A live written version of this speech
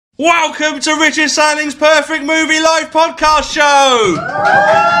Welcome to Richard Sandling's Perfect Movie Live podcast show!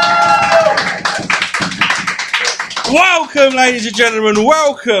 Welcome, ladies and gentlemen,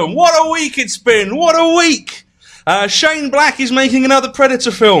 welcome! What a week it's been, what a week! Shane Black is making another Predator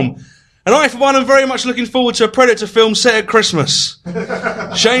film. And I, for one, am very much looking forward to a Predator film set at Christmas.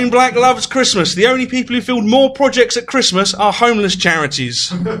 Shane Black loves Christmas. The only people who filmed more projects at Christmas are homeless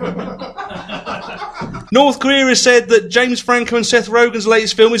charities. North Korea has said that James Franco and Seth Rogen's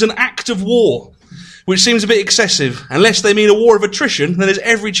latest film is an act of war, which seems a bit excessive. Unless they mean a war of attrition, then there's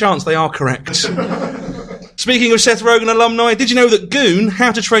every chance they are correct. Speaking of Seth Rogen alumni, did you know that Goon,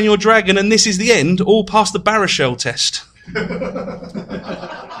 How to Train Your Dragon and This Is the End all passed the Baruchel test?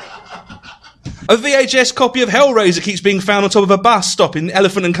 A VHS copy of Hellraiser keeps being found on top of a bus stop in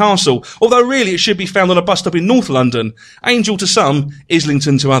Elephant and Castle, although really it should be found on a bus stop in North London. Angel to some,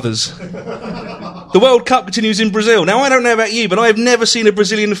 Islington to others. The World Cup continues in Brazil. Now, I don't know about you, but I have never seen a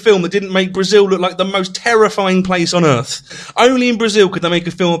Brazilian film that didn't make Brazil look like the most terrifying place on earth. Only in Brazil could they make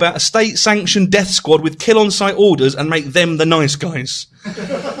a film about a state-sanctioned death squad with kill-on-sight orders and make them the nice guys.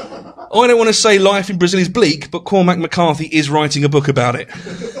 I don't want to say life in Brazil is bleak, but Cormac McCarthy is writing a book about it.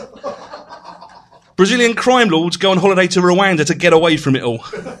 Brazilian crime lords go on holiday to Rwanda to get away from it all.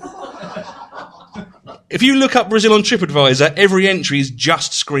 If you look up Brazil on TripAdvisor, every entry is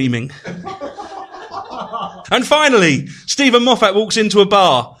just screaming. And finally, Stephen Moffat walks into a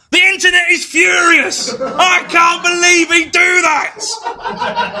bar. The internet is furious! I can't believe he'd do that!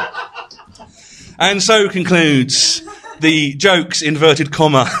 And so concludes the jokes, inverted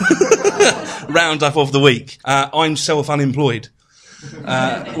comma, roundup of the week. I'm self-unemployed.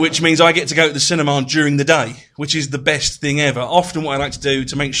 Which means I get to go to the cinema during the day, which is the best thing ever. Often what I like to do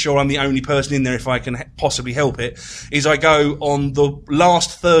to make sure I'm the only person in there if I can possibly help it, is I go on the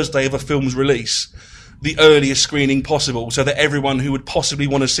last Thursday of a film's release, the earliest screening possible, so that everyone who would possibly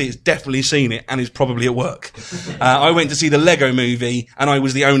want to see it's definitely seen it and is probably at work. I went to see the Lego Movie, and I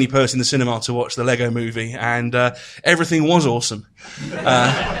was the only person in the cinema to watch the Lego Movie, and everything was awesome,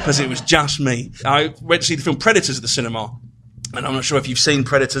 because it was just me. I went to see the film Predators at the cinema. And I'm not sure if you've seen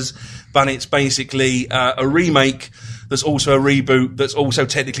Predators, but it's basically a remake that's also a reboot that's also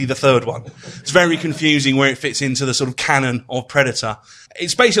technically the third one. It's very confusing where it fits into the sort of canon of Predator.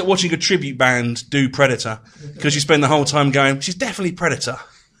 It's basically watching a tribute band do Predator, because you spend the whole time going, she's definitely Predator.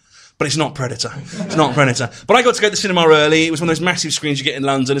 But it's not Predator. It's not Predator. But I got to go to the cinema early. It was one of those massive screens you get in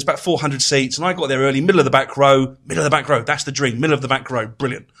London. It's about 400 seats. And I got there early, middle of the back row. Middle of the back row. That's the dream. Middle of the back row.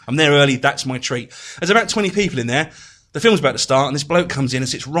 Brilliant. I'm there early. That's my treat. There's about 20 people in there. The film's about to start, and this bloke comes in and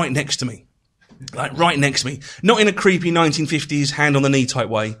sits right next to me. Like, right next to me. Not in a creepy 1950s hand-on-the-knee type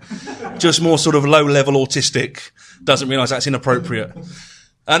way. Just more sort of low-level autistic. Doesn't realise that's inappropriate.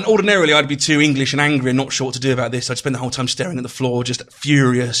 And ordinarily, I'd be too English and angry and not sure what to do about this. I'd spend the whole time staring at the floor, just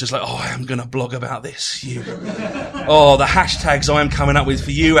furious, just like, oh, I am going to blog about this. Oh, the hashtags I am coming up with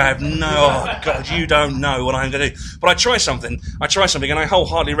for you have oh, God, you don't know what I'm going to do. But I try something, and I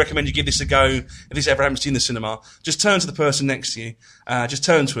wholeheartely recommend you give this a go. If this ever happens to you in the cinema, just turn to the person next to you, just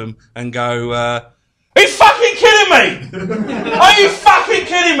turn to him and go, are you fucking kidding me? Are you fucking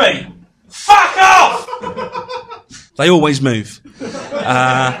kidding me? Fuck off! They always move.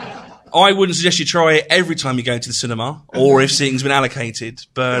 I wouldn't suggest you try it every time you go to the cinema, or if seating's been allocated,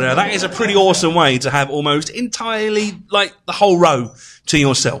 but that is a pretty awesome way to have almost entirely, like, the whole row to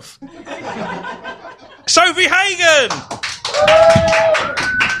yourself. Sofie Hagen!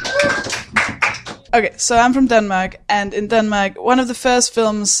 Okay, so I'm from Denmark, and in Denmark, one of the first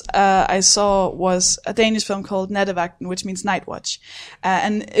films I saw was a Danish film called Nattevagten, which means Night Watch.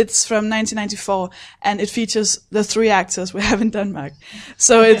 And it's from 1994, and it features the three actors we have in Denmark.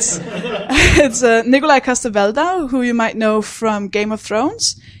 So it's Nikolaj Coster-Waldau, who you might know from Game of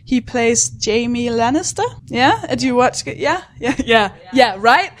Thrones. He plays Jaime Lannister. Yeah? Do you watch? Yeah,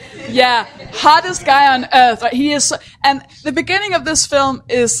 right? Yeah. Hottest guy on earth. Right? He is, and the beginning of this film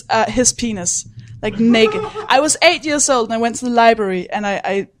is his penis. Like naked. I was 8 years old and I went to the library and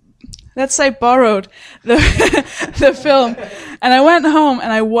I let's say borrowed the film, and I went home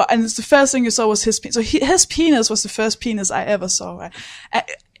and and it's the first thing you saw was his penis. So his penis was the first penis I ever saw. Right?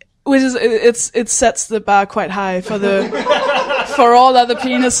 Which is it sets the bar quite high for all other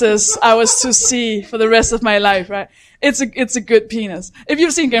penises I was to see for the rest of my life. Right? It's a good penis. If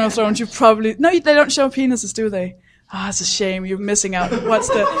you've seen Game of Thrones, you probably they don't show penises, do they? Ah, it's a shame. You're missing out.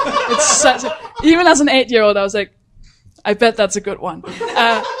 It's such a, even as an 8-year-old, I was like, I bet that's a good one.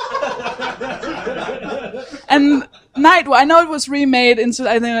 And I know it was remade into,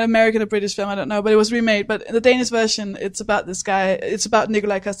 I think, an American or British film, I don't know, but it was remade. But in the Danish version, it's about this guy, it's about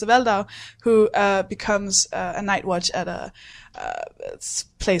Nikolaj Coster-Waldau, who becomes a night watch at a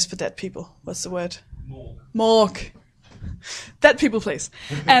place for dead people. What's the word? Morgue. Dead people place.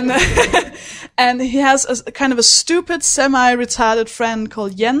 And and he has a kind of a stupid, semi-retarded friend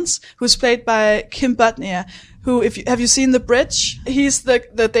called Jens, who's played by Kim Bodnia, who, have you seen The Bridge? He's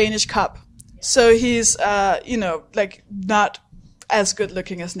the Danish cop. So he's, like, not as good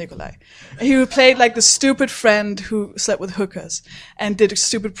looking as Nikolaj. He played like the stupid friend who slept with hookers and did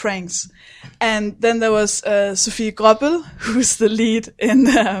stupid pranks. And then there was Sofie Hagen, who's the lead in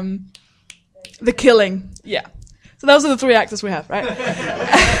The Killing. Yeah. So those are the three actors we have, right?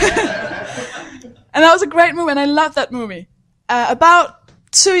 And that was a great movie, and I loved that movie. About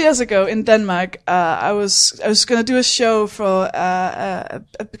 2 years ago in Denmark, I was going to do a show for a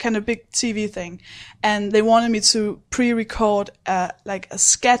kind of big TV thing, and they wanted me to pre-record like a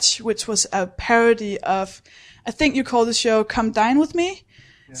sketch, which was a parody of, I think you call the show "Come Dine with Me." Yeah.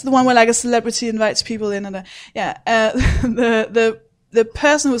 It's the one where like a celebrity invites people in, and the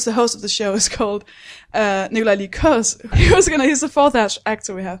person who was the host of the show is called Nikolaj Likos. He's the fourth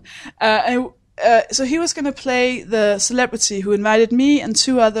actor we have, so he was going to play the celebrity who invited me and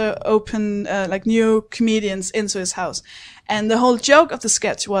two other open, like new comedians into his house. And the whole joke of the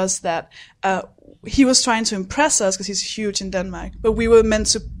sketch was that, he was trying to impress us because he's huge in Denmark, but we were meant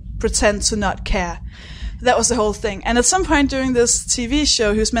to pretend to not care. That was the whole thing. And at some point during this TV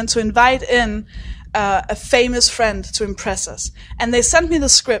show, he was meant to invite in a famous friend to impress us. And they sent me the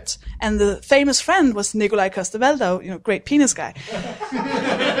script, and the famous friend was Nikolaj Coster-Waldau, great penis guy.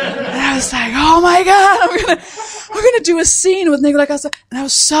 And I was like, oh my God, we're gonna do a scene with Nikolaj Coster. And I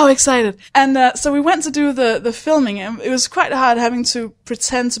was so excited. And so we went to do the filming, and it was quite hard having to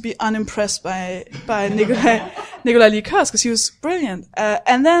pretend to be unimpressed by Nikolaj Likos, because he was brilliant.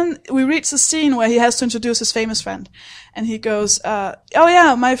 And then we reached a scene where he has to introduce his famous friend. And he goes, oh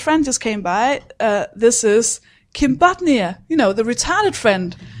yeah, my friend just came by. This is Kim Bodnia, the retarded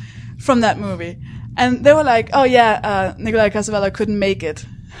friend from that movie. And they were like, oh yeah, Nikolaj Coster-Waldau couldn't make it.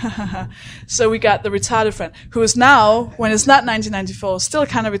 So we got the retarded friend, who is now, when it's not 1994, still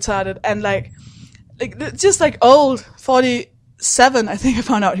kind of retarded and like just like old, 47, I think I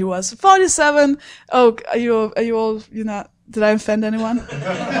found out he was. 47. Oh, are you all, did I offend anyone?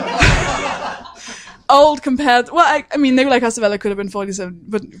 Old compared, I mean, Nikolaj Coster-Waldau could have been 47,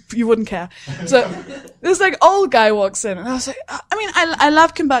 but you wouldn't care. So this like old guy walks in, and I was like, I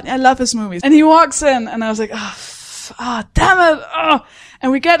love Kim Bodnia, I love his movies. And he walks in, and I was like, damn it,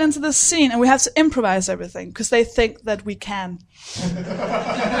 And we get into this scene, and we have to improvise everything, because they think that we can.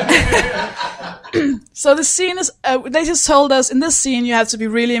 So the scene is, they just told us, in this scene, you have to be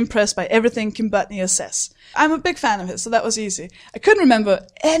really impressed by everything Kim Bodnia says. I'm a big fan of his, so that was easy. I couldn't remember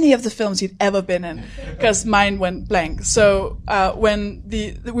any of the films he'd ever been in, because mine went blank. So when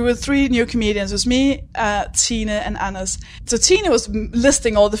we were three new comedians, it was me, Tine, and Anders. So Tine was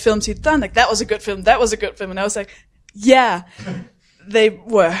listing all the films he'd done, like, that was a good film, that was a good film, and I was like, yeah, they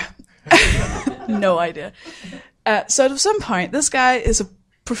were. No idea. So at some point, this guy is a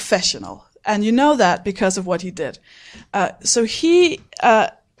professional, and you know that because of what he did. So he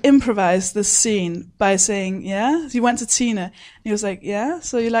improvised this scene by saying, yeah, he went to Tina, and he was like, yeah,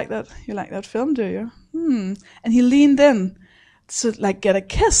 so you like that film, do you? And he leaned in to like get a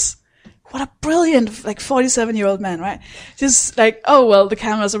kiss. What a brilliant, like 47-year-old man, right? Just like, oh, well, the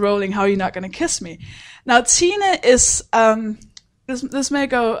cameras are rolling, how are you not going to kiss me? Now, Tina is, this may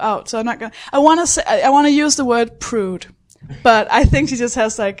go out, so I'm not going to, I want to use the word prude, but I think she just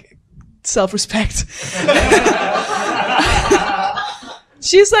has like self-respect.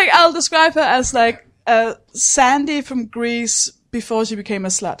 She's like, I'll describe her as like Sandy from Greece before she became a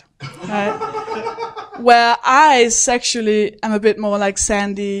slut, right? Where I sexually am a bit more like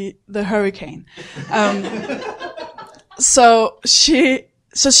Sandy the hurricane. So she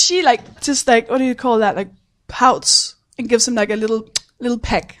like, just like, what do you call that? Like pouts and gives him like a little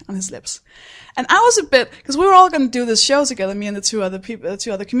peck on his lips. And I was a bit, because we were all going to do this show together, me and the two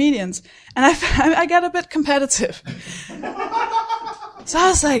other comedians, and I got a bit competitive. So I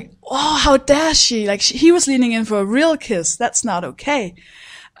was like, oh, how dare she? Like, he was leaning in for a real kiss. That's not okay.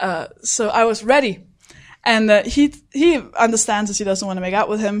 So I was ready. And he understands that she doesn't want to make out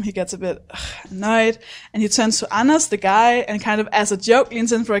with him. He gets a bit annoyed. And he turns to Anders, the guy, and kind of as a joke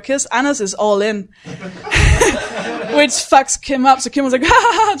leans in for a kiss. Anders is all in. Which fucks Kim up. So Kim was like, ha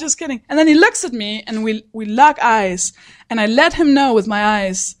ha ha, just kidding. And then he looks at me, and we lock eyes. And I let him know with my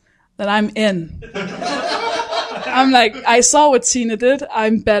eyes that I'm in. I'm like, I saw what Tina did.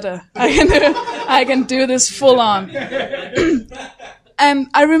 I'm better. I can do this full on. And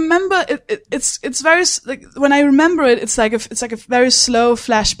I remember it's very, like, when I remember it, it's like a very slow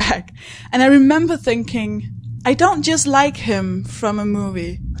flashback. And I remember thinking, I don't just like him from a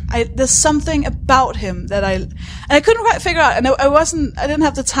movie. There's something about him that and I couldn't quite figure out, and I didn't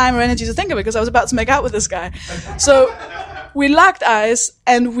have the time or energy to think of it because I was about to make out with this guy. So we locked eyes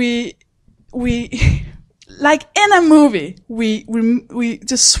and we like in a movie, we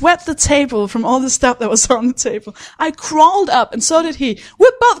just swept the table from all the stuff that was on the table. I crawled up, and so did he.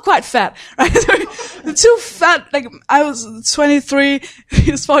 We're both quite fat, right? The two fat, like, I was 23,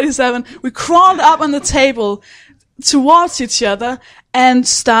 he was 47. We crawled up on the table towards each other and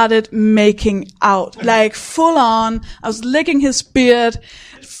started making out, like, full on. I was licking his beard,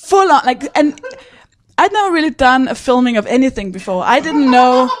 full on, like, and I'd never really done a filming of anything before. I didn't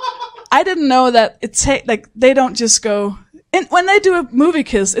know that they don't just go, when they do a movie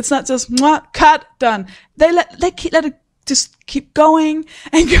kiss, it's not just, mwah, cut, done. They let it just keep going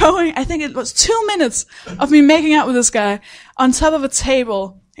and going. I think it was 2 minutes of me making out with this guy on top of a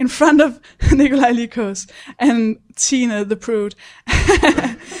table in front of Nikolaj Likos and Tina the prude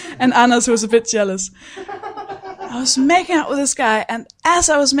and Anders, who was a bit jealous. I was making out with this guy, and as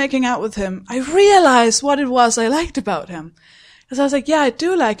I was making out with him, I realized what it was I liked about him. Because I was like, yeah, I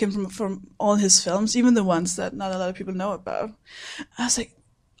do like him from all his films, even the ones that not a lot of people know about. I was like,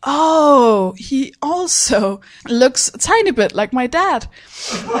 oh, he also looks a tiny bit like my dad.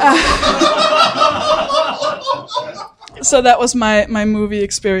 So that was my movie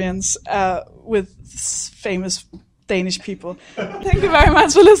experience with famous Danish people. Thank you very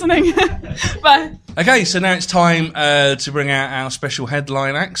much for listening. Bye. Okay, so now it's time to bring out our special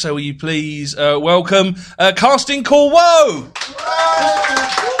headline act. So will you please welcome Casting Call Whoa!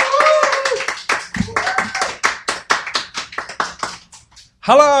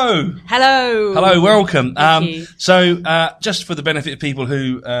 Hello. Hello. Hello, welcome. Thank you. So, just for the benefit of people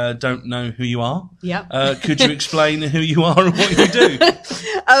who don't know who you are, could you explain who you are and what you do?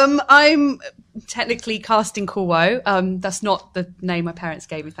 I'm technically Casting Call Whoa. That's not the name my parents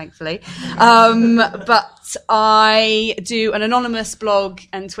gave me, thankfully. But I do an anonymous blog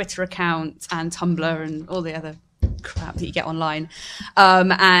and Twitter account and Tumblr and all the other crap that you get online.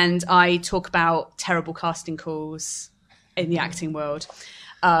 And I talk about terrible casting calls in the acting world,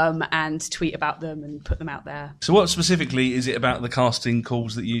 and tweet about them and put them out there. So what specifically is it about the casting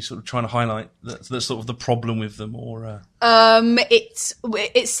calls that you sort of trying to highlight that's sort of the problem with them, or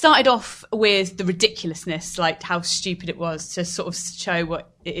it started off with the ridiculousness, like how stupid it was to sort of show what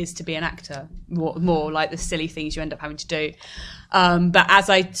it is to be an actor, more like the silly things you end up having to do. But as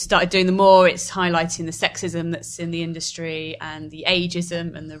I started doing the more, it's highlighting the sexism that's in the industry and the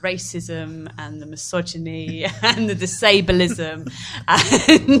ageism and the racism and the misogyny and the disableism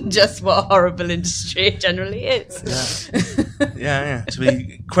and just what a horrible industry it generally is. Yeah. To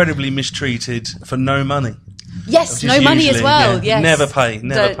be incredibly mistreated for no money. Yes, no money as well. Yes. Never pay.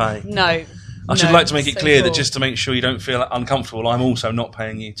 No. I should like to make it clear that just to make sure you don't feel uncomfortable, I'm also not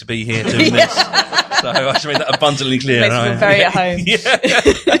paying you to be here doing this. So I should make that abundantly clear. Makes me feel very at home.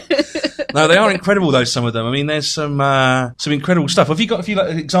 No, they are incredible though, some of them. I mean, there's some incredible stuff. Have you got a few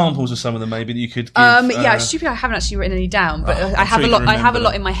examples of some of them maybe that you could give? Stupid, I haven't actually written any down, but I have a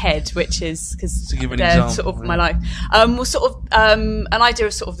lot in my head, which is because they're sort of my life. An idea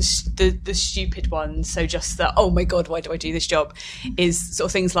of sort of the stupid ones. So just that, oh my God, why do I do this job? Is sort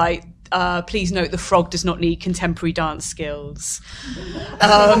of things like, please note the frog does not need contemporary dance skills.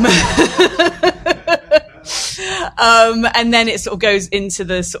 And then it sort of goes into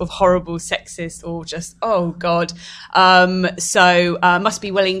the sort of horrible sexist or just, oh God. So must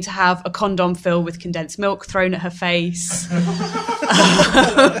be willing to have a condom filled with condensed milk thrown at her face.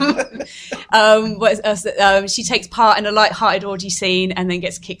 She takes part in a light-hearted orgy scene and then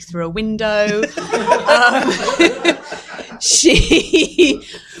gets kicked through a window.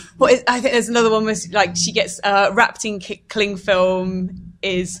 I think there's another one where like she gets wrapped in cling film,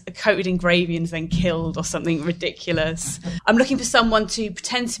 is coated in gravy and then killed or something ridiculous. I'm looking for someone to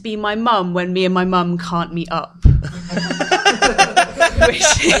pretend to be my mum when me and my mum can't meet up.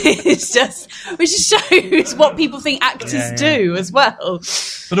 which shows what people think actors do as well.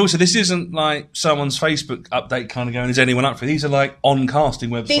 But also, this isn't like someone's Facebook update kind of going, is anyone up for it? These are like on casting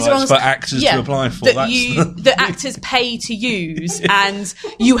websites for actors to apply for. That actors pay to use, and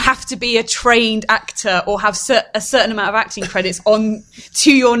you have to be a trained actor or have a certain amount of acting credits on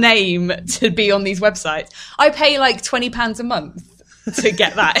to your name to be on these websites. I pay like £20 a month to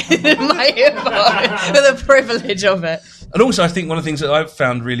get that in my inbox, for the privilege of it. And also, I think one of the things that I've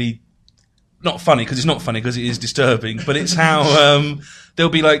found really not funny because it's not funny because it is disturbing, but it's how there'll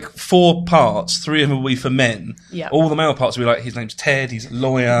be like 4 parts, 3 of them will be for men. Yeah. All the male parts will be like, his name's Ted, he's a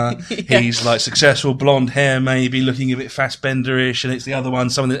lawyer, he's like successful, blonde hair maybe, looking a bit Fassbender-ish, and it's the other one,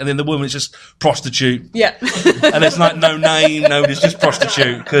 and then the woman is just prostitute. Yeah. And it's like no name, no, it's just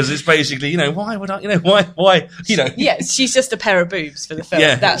prostitute, because it's basically, why would I, why, Yeah, she's just a pair of boobs for the film.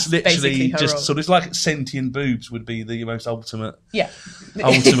 Yeah, That's it's literally basically her just role. sort of, it's like sentient boobs would be the most ultimate. Yeah.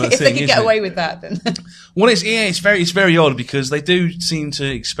 Ultimate if they thing, could isn't get it? away with that, then. Well, it's very odd because they do seem to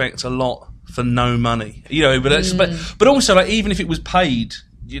expect a lot for no money, but also like even if it was paid,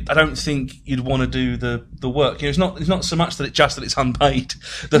 I don't think you'd want to do the work. It's not so much that it's unpaid.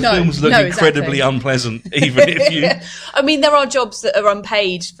 The films look incredibly unpleasant, even if you. I mean, there are jobs that are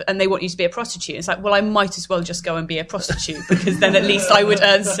unpaid and they want you to be a prostitute. It's like, well, I might as well just go and be a prostitute because then at least I would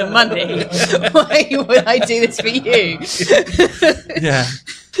earn some money. Why would I do this for you? Yeah.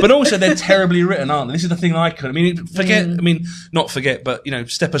 But also, they're terribly written, aren't they? This is the thing I could. Not forget, but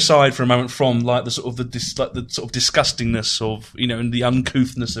step aside for a moment from like the sort of the sort of disgustingness of and the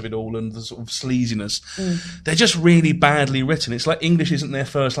uncouthness of it all and the sort of sleaziness. They're just really badly written. It's like English isn't their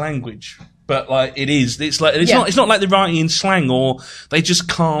first language, but like it is. It's like it's not like they're writing in slang or they just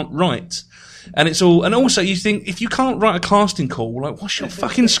can't write. And it's all, and also you think if you can't write a casting call, like what's your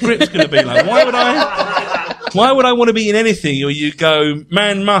fucking script going to be like? Why would I want to be in anything? Or you go,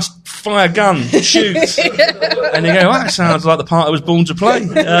 man must fire gun, shoot, and you go, well, that sounds like the part I was born to play.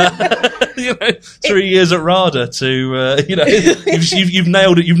 3 years at RADA to, you've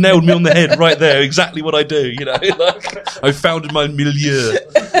nailed it. You've nailed me on the head right there. Exactly what I do. Like I founded my milieu.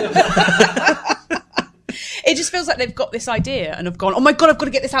 It just feels like they've got this idea and have gone, oh my God, I've got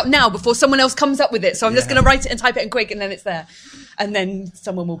to get this out now before someone else comes up with it. So I'm just going to write it and type it in quick and then it's there. And then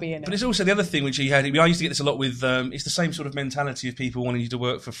someone will be in it. But it's also the other thing which you had, I used to get this a lot with, it's the same sort of mentality of people wanting you to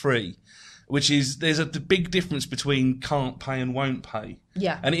work for free, which is there's a big difference between can't pay and won't pay.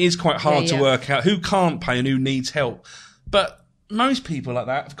 Yeah. And it is quite hard to work out who can't pay and who needs help. But most people like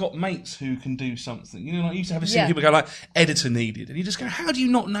that have got mates who can do something. Like you used to have a scene people go like editor needed, and you just go, how do you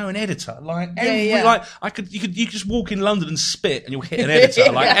not know an editor? Like you could just walk in London and spit, and you'll hit an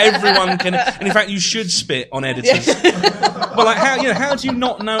editor. Like everyone can, and in fact you should spit on editors. But like how do you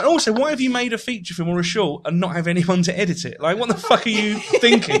not know? And also, why have you made a feature film or a short and not have anyone to edit it? Like what the fuck are you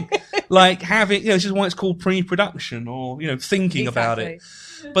thinking? Like having this is why it's called pre-production or thinking about it.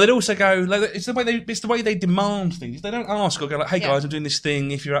 But they'd also go like it's the way they demand things. They don't ask or go like, "Hey guys, I'm doing this thing.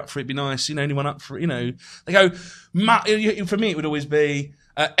 If you're up for it, it'd be nice. Anyone up for it?" They go. For me, it would always be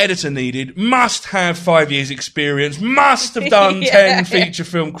editor needed. Must have 5 years experience. Must have done 10 feature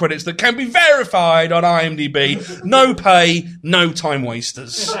film credits that can be verified on IMDb. No pay, no time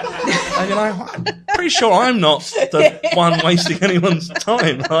wasters. And you're like, I'm pretty sure I'm not the one wasting anyone's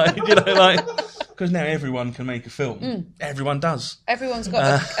time. Because now everyone can make a film. Everyone does. Everyone's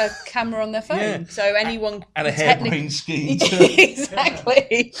got a camera on their phone, so anyone and a hairbrained scheme.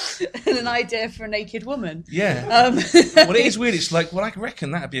 Exactly, and an idea for a naked woman. Yeah. Well, it is weird. It's like, well, I reckon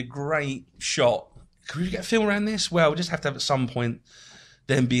that'd be a great shot. Could we get a film around this? Well, we just have to have at some point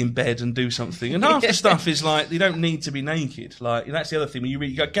then be in bed and do something. And half the stuff is like you don't need to be naked. Like that's the other thing. When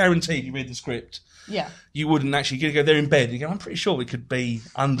you guaranteed you read the script. Yeah. You wouldn't actually go there in bed and you go, I'm pretty sure we could be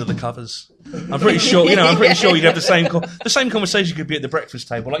under the covers. I'm pretty sure, I'm pretty sure you'd have the same conversation could be at the breakfast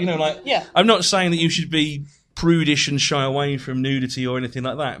table. I'm not saying that you should be prudish and shy away from nudity or anything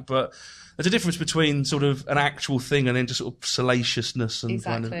like that, but there's a difference between sort of an actual thing and then just sort of salaciousness and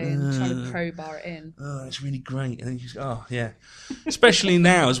trying to crowbar it in. Oh, it's really great. And then you just, oh, yeah. Especially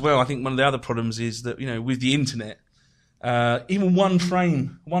now as well, I think one of the other problems is that, with the internet, even one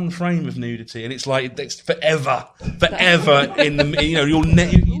frame of nudity, and it's like it's forever in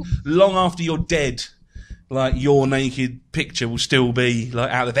the long after you're dead, like your naked picture will still be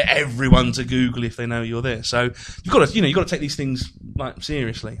like out there for everyone to Google if they know you're there. So you've got to take these things like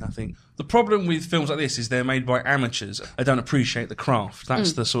seriously. I think the problem with films like this is they're made by amateurs. They don't appreciate the craft.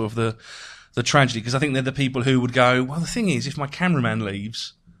 That's the sort of the tragedy, because I think they're the people who would go, well, the thing is, if my cameraman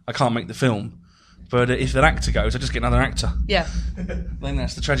leaves, I can't make the film. But if an actor goes, I just get another actor. Yeah. Then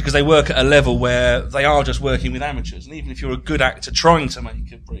that's the tragedy, because they work at a level where they are just working with amateurs. And even if you're a good actor trying to make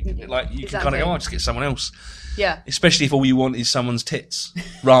a break, you can kind of go, just get someone else. Yeah. Especially if all you want is someone's tits.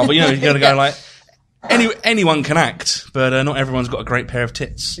 Rather, you're going to go like, anyone can act, but not everyone's got a great pair of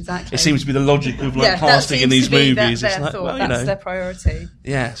tits. Exactly. It seems to be the logic of casting in these movies. That's their priority.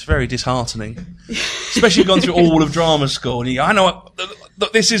 Yeah, it's very disheartening. Especially if you've gone through all of drama school and you go, I know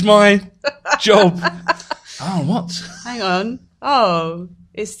this is my job. Oh, what? Hang on. Oh,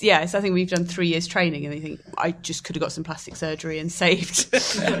 I think we've done 3 years training, and I think I just could have got some plastic surgery and saved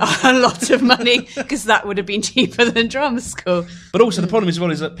a lot of money, because that would have been cheaper than drama school. But also the problem as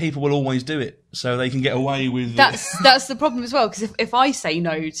well is that people will always do it, so they can get away with That's the problem as well, because if I say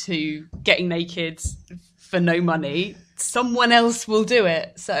no to getting naked for no money, someone else will do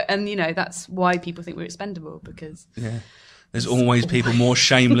it. So, and that's why people think we're expendable, because there's always people more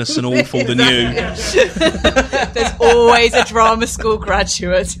shameless and awful than you. There's always a drama school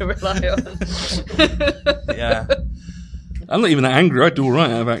graduate to rely on. Yeah. I'm not even that angry. I do all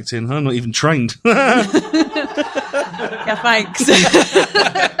right out of acting. I'm not even trained. Yeah, thanks.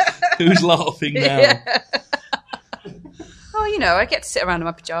 Who's laughing now? Yeah. Oh, I get to sit around in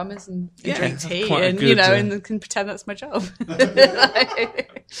my pyjamas and drink tea, and and can pretend that's my job.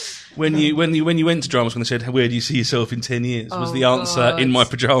 When you went to drama school and they said, "Where do you see yourself in 10 years?" was the answer, "In my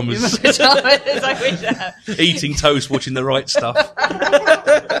pyjamas." In my pyjamas, I wish. Eating toast, watching The Right Stuff.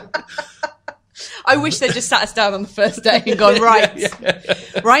 I wish they'd just sat us down on the first day and gone,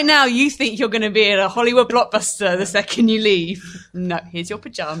 right now you think you're going to be in a Hollywood blockbuster the second you leave. No, here's your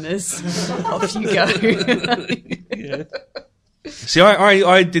pyjamas. Off you go. Yeah. See,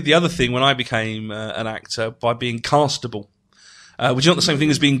 I did the other thing when I became an actor by being castable, which is not the same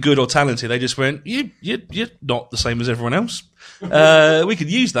thing as being good or talented. They just went, you're not the same as everyone else. We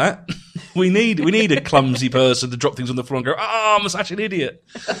could use that. We need a clumsy person to drop things on the floor and go, I'm such an idiot.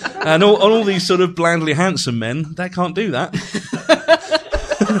 And all these sort of blandly handsome men, they can't do that.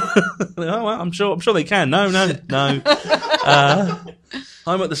 Oh, well, I'm sure they can. No.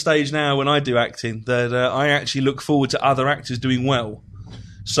 I'm at the stage now when I do acting that I actually look forward to other actors doing well,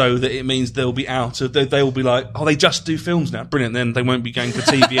 so that it means they'll be they'll be like, oh, they just do films now, brilliant. Then they won't be going for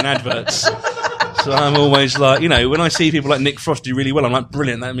TV and adverts. So I'm always like, when I see people like Nick Frost do really well, I'm like,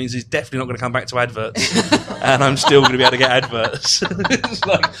 brilliant. That means he's definitely not going to come back to adverts, and I'm still going to be able to get adverts. It's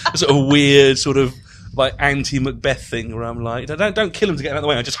like a sort of weird sort of like anti-Macbeth thing where I'm like, don't kill them to get out of the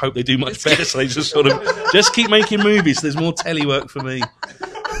way. I just hope they do much better. So they just sort of just keep making movies. So there's more telly work for me.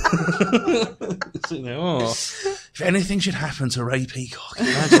 So, if anything should happen to Ray Peacock,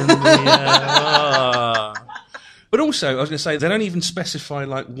 imagine But also, I was going to say, they don't even specify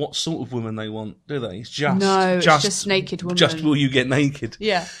like what sort of woman they want, do they? It's just naked woman. Just will you get naked?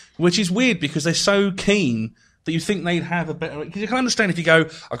 Yeah. Which is weird because they're so keen that you think they'd have a better... Because you can understand if you go,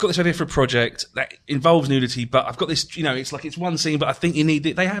 I've got this idea for a project that involves nudity, but I've got this, it's like it's one scene, but I think you need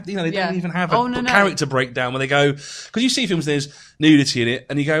it. They have, they don't even have a character breakdown where they go... Because you see films, there's nudity in it,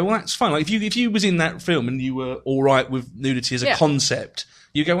 and you go, well, that's fine. Like, if you was in that film and you were all right with nudity as a concept,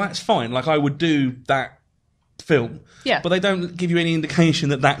 you go, well, that's fine. Like, I would do that film. Yeah. But they don't give you any indication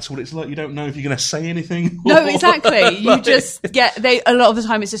that that's what it's like. You don't know if you're going to say anything. No, exactly. You just get... a lot of the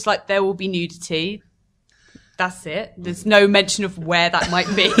time, it's just like, there will be nudity. That's it. There's no mention of where that might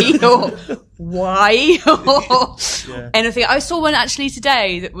be or why or anything. I saw one actually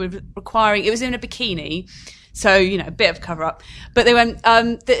today that was requiring, it was in a bikini, so, a bit of cover up. But they went,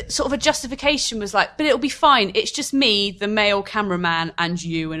 the sort of a justification was like, but it'll be fine. It's just me, the male cameraman, and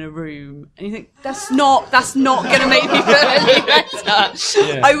you in a room. And you think, that's not going to make me feel any better.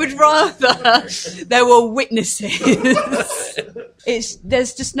 Yeah. I would rather there were witnesses.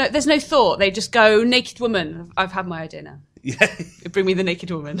 There's no thought. They just go, naked woman. I've had my idea now. Yeah. Bring me the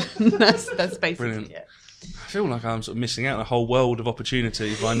naked woman. that's basically brilliant. it. I feel like I'm sort of missing out on a whole world of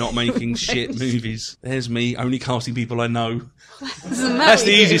opportunity by not making shit movies. There's me only casting people I know. That's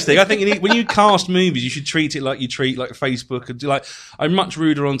the easiest thing. I think when you cast movies, you should treat it like you treat like Facebook. And I'm much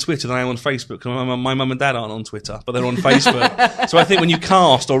ruder on Twitter than I am on Facebook. Because my mum and dad aren't on Twitter, but they're on Facebook. So I think when you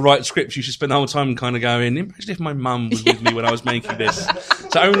cast or write scripts, you should spend the whole time kind of going, imagine if my mum was with me when I was making this.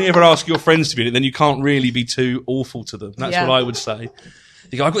 So only ever ask your friends to be in it, then you can't really be too awful to them. That's what I would say.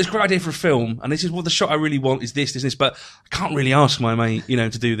 You go, I've got this great idea for a film, and this is what the shot I really want is this, but I can't really ask my mate, to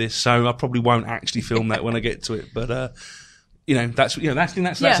do this, so I probably won't actually film that when I get to it. But that's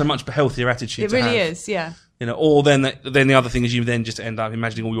a much healthier attitude. It really is, yeah. Or then the other thing is you then just end up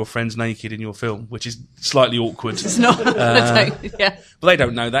imagining all your friends naked in your film, which is slightly awkward. It's not. But they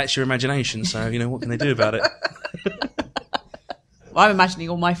don't know that's your imagination, so what can they do about it? Well, I'm imagining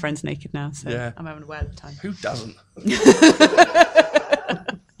all my friends naked now, so I'm having a whale of a time. Who doesn't?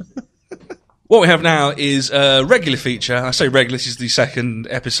 What we have now is a regular feature. I say regular, this is the second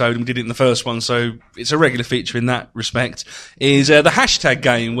episode, and we did it in the first one, so it's a regular feature in that respect, is the hashtag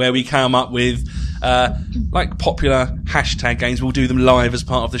game, where we come up with like popular hashtag games. We'll do them live as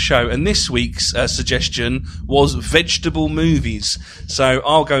part of the show. And this week's suggestion was vegetable movies. So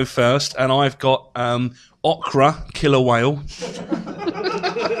I'll go first, and I've got Okra, Killer Whale,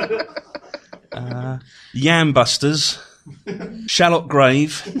 Yam Busters, Shallot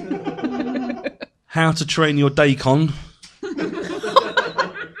Grave, How to Train Your Daikon,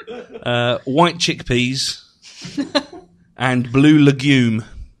 White Chickpeas, and Blue Legume.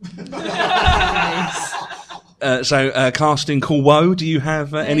 Casting call woe, do you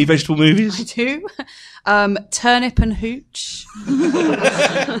have any vegetable movies? I do. Turnip and Hooch.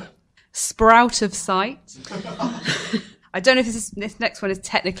 Sprout of Sight. I don't know if this next one is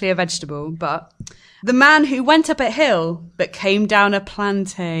technically a vegetable, but The Man Who Went Up a Hill But Came Down a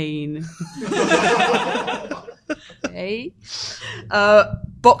Plantain. Okay.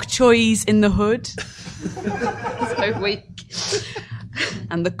 Bok choys in the Hood. So weak.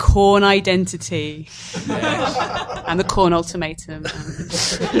 And The Corn Identity. Yes. And The Corn Ultimatum.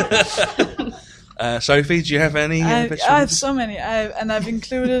 Sophie, do you have any? I have so many. I've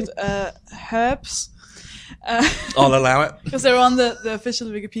included herbs. I'll allow it. Because they're on the official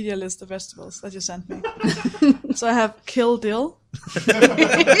Wikipedia list of vegetables that you sent me. So I have kill dill.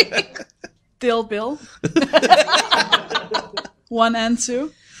 Dill Bill. 1 and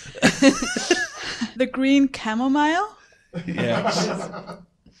 2. The green chamomile. Yes.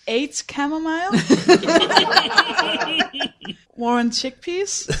 8 chamomile. Warren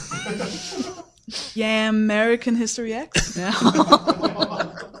chickpeas. American History X.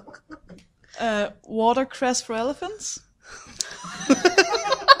 Watercress for elephants.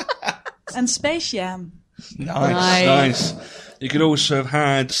 And space yam. Nice. You could also have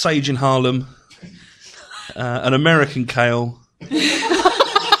had Sage in Harlem, an American kale,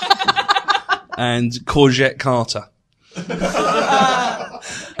 and Courgette Carter.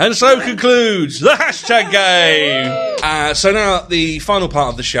 And so concludes the hashtag game. So now the final part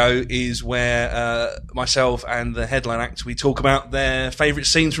of the show is where myself and the headline actor, we talk about their favourite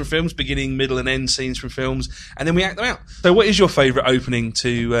scenes from films, beginning, middle and end scenes from films, and then we act them out. So what is your favourite opening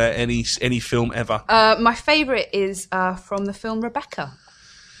to any film ever? My favourite is from the film Rebecca.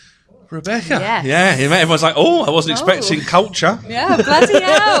 Rebecca? Yes. Yeah, everyone's like, I wasn't expecting culture. Yeah, bloody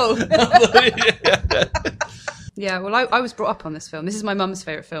hell. Yeah, well, I was brought up on this film. This is my mum's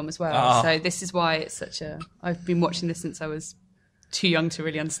favourite film as well. So this is why it's such a... I've been watching this since I was too young to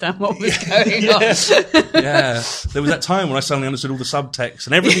really understand what was going on. Yeah. There was that time when I suddenly understood all the subtext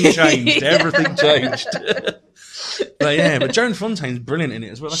and everything changed. Everything changed. But Joan Fontaine's brilliant in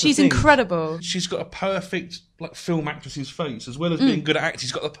it as well. That's She's incredible. She's got a perfect film actress's face, as well as being good at acting.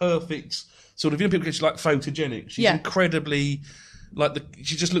 She's got the perfect sort of... people get photogenic. She's incredibly...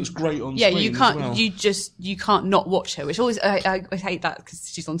 she just looks great on screen. Yeah, you can't not watch her, which always, I hate that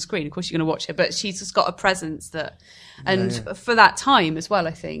because she's on screen. Of course you're going to watch her, but she's just got a presence that, for that time as well,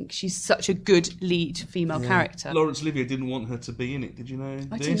 I think she's such a good lead female character. Laurence Olivier didn't want her to be in it, did you know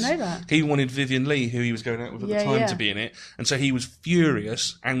I didn't know that. He wanted Vivien Leigh, who he was going out with at the time, to be in it, and so he was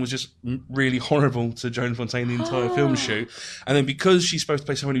furious and was just really horrible to Joan Fontaine the entire film shoot. And then because she's supposed to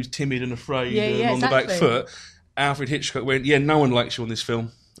play someone who's timid and afraid and on the back foot, Alfred Hitchcock went, no one likes you on this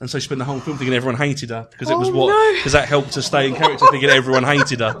film. And so she spent the whole film thinking everyone hated her because because that helped her stay in character, thinking everyone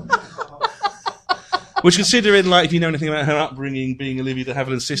hated her. Which, considering, if you know anything about her upbringing, being Olivia de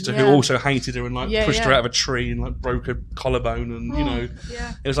Havilland's sister, who also hated her and pushed her out of a tree and broke her collarbone, and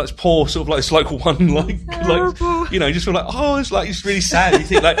it was this poor sort of this local one, you just feel it's really sad. You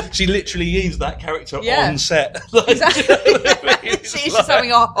think she literally is that character on set. Exactly. She's just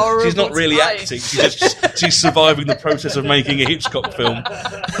having a horrible She's not really time. acting. She's surviving the process of making a Hitchcock film.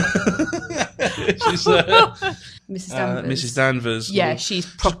 Mrs. Danvers. Yeah, she's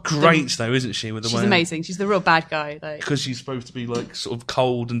great though, isn't she? She's amazing. She's the real bad guy, because she's supposed to be sort of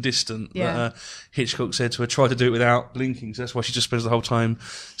cold and distant. Yeah. But, Hitchcock said to her, try to do it without blinking. So that's why she just spends the whole time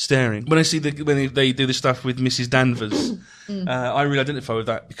staring. When I see when they do the stuff with Mrs. Danvers, I really identify with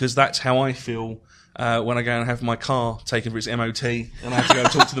that because that's how I feel. When I go and have my car taken for its MOT and I have to go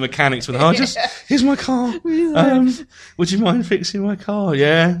and talk to the mechanics with here's my car. Would you mind fixing my car?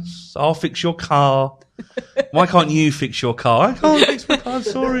 Yes, I'll fix your car. Why can't you fix your car? I can't fix my car,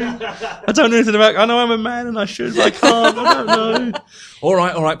 sorry. I don't know anything about it. I know I'm a man and I should, but I can't. I don't know. All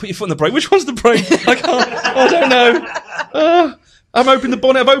right, put your foot on the brake. Which one's the brake? I can't. I don't know. I've opened the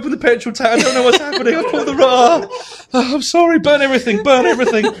bonnet, I've opened the petrol tank, I don't know what's happening, I've pulled the I'm sorry, burn everything. But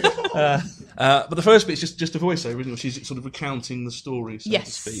the first bit's just a voiceover, isn't it? She's sort of recounting the story, so to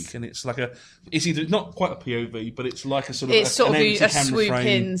speak, and it's it's either not quite a POV, but it's like a sort of it's sort of a swoop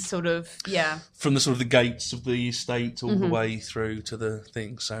in, sort of from the sort of the gates of the estate all the way through to the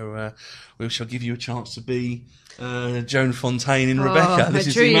thing. So we shall give you a chance to be Joan Fontaine in Rebecca. This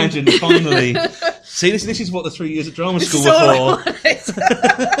is dream. Imagine finally. See, this is what the 3 years at drama school were for.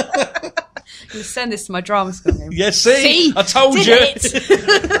 I'm going to send this to my drama school. Yes, see? I told you.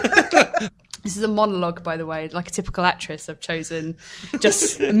 This is a monologue, by the way, like a typical actress. I've chosen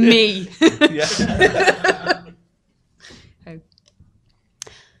just me.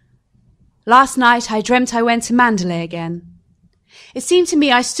 Last night I dreamt I went to Mandalay again. It seemed to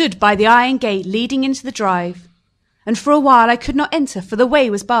me I stood by the iron gate leading into the drive, and for a while I could not enter, for the way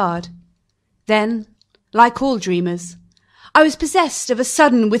was barred. Then, like all dreamers, I was possessed of a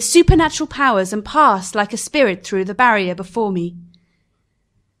sudden with supernatural powers and passed like a spirit through the barrier before me.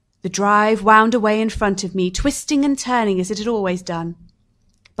 The drive wound away in front of me, twisting and turning as it had always done.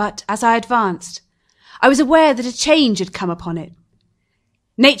 But as I advanced, I was aware that a change had come upon it.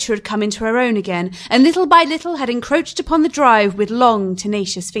 Nature had come into her own again, and little by little had encroached upon the drive with long,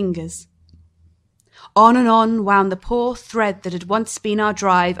 tenacious fingers. On and on wound the poor thread that had once been our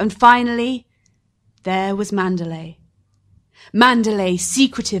drive, and finally, there was Mandalay. Mandalay,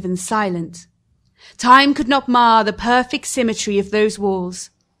 secretive and silent. Time could not mar the perfect symmetry of those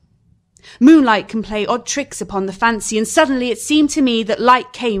walls. Moonlight can play odd tricks upon the fancy, and suddenly it seemed to me that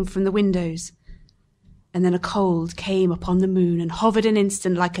light came from the windows. And then a cold came upon the moon and hovered an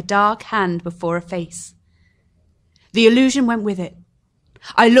instant like a dark hand before a face. The illusion went with it.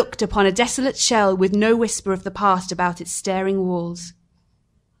 I looked upon a desolate shell with no whisper of the past about its staring walls.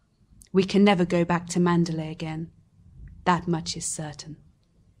 We can never go back to Mandalay again. That much is certain.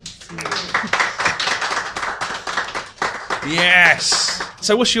 Yes.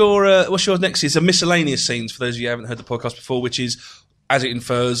 So what's your next? It's a miscellaneous scenes for those of you who haven't heard the podcast before, which is, as it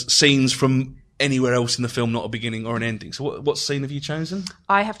infers, scenes from anywhere else in the film, not a beginning or an ending. So what scene have you chosen?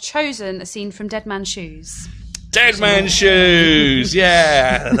 I have chosen a scene from Dead Man's Shoes. Dead Man's Shoes,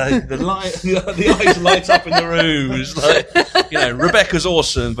 yeah. The eyes light up in the room. It's like, Rebecca's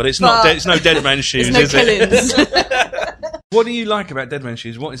awesome, but it's no Dead Man's Shoes, is it? What do you like about Dead Man's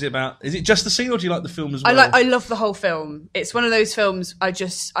Shoes? What is it about? Is it just the scene, or do you like the film as well? I love the whole film. It's one of those films I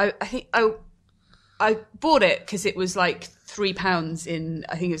think I bought it because it was like £3 in,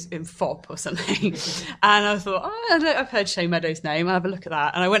 I think it was in FOP or something. And I thought, I've heard Shane Meadows' name, I'll have a look at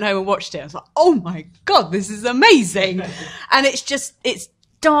that. And I went home and watched it. I was like, oh my God, this is amazing. And it's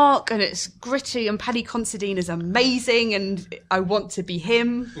dark and it's gritty, and Paddy Considine is amazing, and I want to be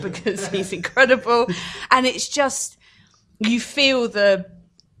him because he's incredible. And it's just, you feel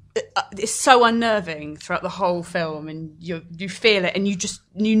it's so unnerving throughout the whole film, and you feel it, and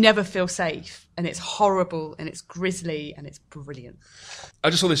you never feel safe, and it's horrible, and it's grisly, and it's brilliant. I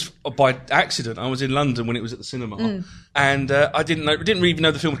just saw this by accident. I was in London when it was at the cinema, and I didn't even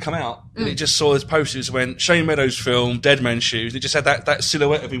know the film had come out, and it just saw this poster. It went Shane Meadows' film, Dead Man's Shoes. It just had that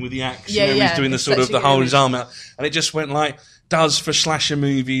silhouette of him with the axe, he's doing the sort of the whole his arm out, and it just went like, does for slasher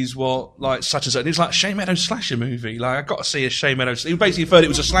movies what like such and such. And it was like Shane Meadows slasher movie. Like, I got to see a Shane Meadows. He basically heard it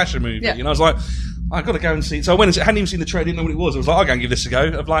was a slasher movie, and I was like, I got to go and see it. So I went and hadn't even seen the trailer, didn't know what it was. I was like, I'll go and give this a go.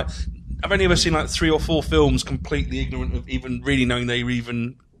 I've only ever seen like 3 or 4 films completely ignorant of even really knowing they were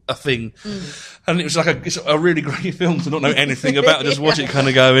even a thing. And it was like it's a really great film to not know anything about, just watch it kind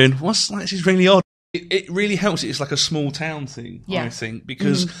of going, this is really odd. It really helps. It's like a small town thing, I think,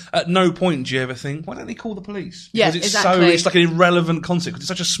 because at no point do you ever think, why don't they call the police? Because it's it's like an irrelevant concept, because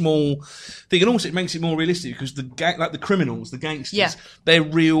it's such a small thing. And also it makes it more realistic, because the criminals, the gangsters, they're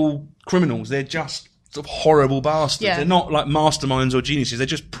real criminals. They're just sort of horrible bastards. They're not like masterminds or geniuses. They're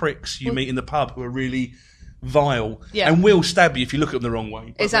just pricks you meet in the pub who are really vile and will stab you if you look at them the wrong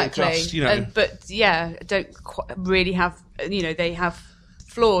way. Exactly. Just, don't really have, they have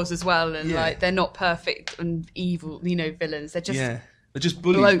flaws as well, and like they're not perfect and evil, villains. They're just they're just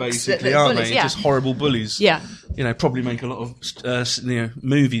bullies, basically, aren't they? Just horrible bullies. Probably make a lot of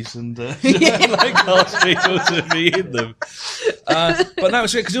movies and like cast people to be in them. But no,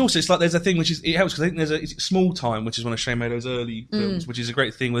 it's because also it's like there's a thing which is, it helps, because I think there's a Small Time, which is one of Shane Meadows' early films, which is a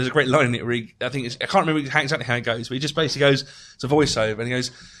great thing. There's a great line in it where I can't remember exactly how it goes, but he just basically goes, it's a voiceover, and he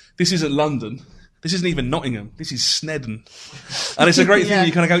goes, "This isn't London. This isn't even Nottingham. This is Snedden." And it's a great thing.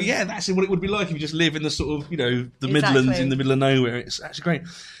 You kind of go, that's what it would be like if you just live in the sort of, the Midlands, in the middle of nowhere. It's actually great.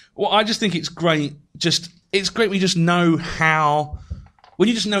 Well, I just think it's great. It's great when you just know when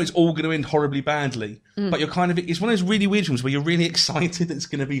you just know it's all going to end horribly badly, but you're kind of, it's one of those really weird films where you're really excited that it's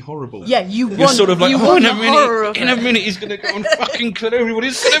going to be horrible. Yeah, you're sort of like, in a minute he's going to go and fucking kill everybody.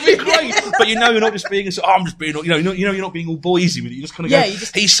 It's going to be great. But you're not just being, I'm just being, you're not being all boysy with it. You just kind of go,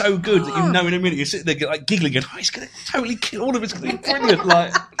 he's so good that in a minute you're sitting there like giggling and he's going to totally kill all of us. It's going to be brilliant.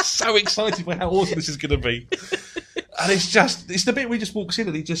 Like, so excited by how awesome this is going to be. And it's the bit where he just walks in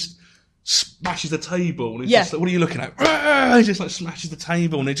and he just smashes the table, and he's just like, what are you looking at? He just like smashes the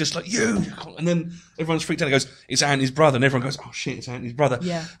table, and they're just like, and then everyone's freaked out. He goes, it's Anthony's brother, and everyone goes, oh shit, it's Anthony's brother.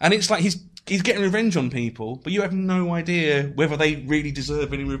 And it's like he's getting revenge on people, but you have no idea whether they really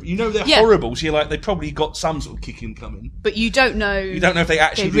deserve any revenge. You know they're horrible, so you're like, they probably got some sort of kicking coming. But you don't know. You don't know if they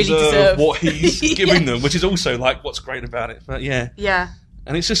actually really deserve what he's giving them, which is also like what's great about it. But yeah.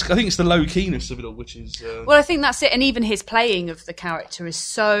 And it's just, I think it's the low keyness of it all, which is. Well, I think that's it, and even his playing of the character is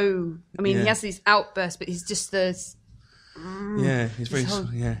so. I mean, he has these outbursts, but he's just the. Yeah, he's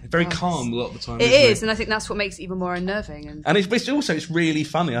very calm a lot of the time. It is, and I think that's what makes it even more unnerving. And it's really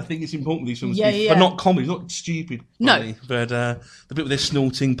funny. I think it's important with these films, but not comedy, not stupid funny. No, but the bit where they're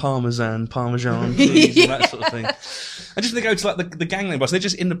snorting parmesan cheese and that sort of thing. And just when they go to like the gangland bus, they're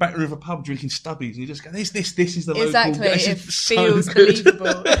just in the back room of a pub drinking stubbies, and you just go, "This is the exactly. local." It feels so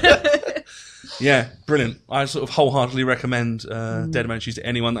believable. Yeah, brilliant. I sort of wholeheartedly recommend Dead Man Shoes to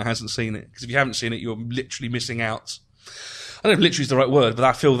anyone that hasn't seen it, because if you haven't seen it, you're literally missing out. I don't know if literally is the right word, but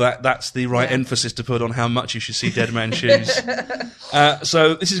I feel that that's the right emphasis to put on how much you should see Dead Man Shoes.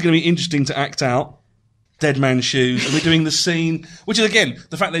 So this is going to be interesting to act out. Dead Man Shoes, and we're doing the scene, which is again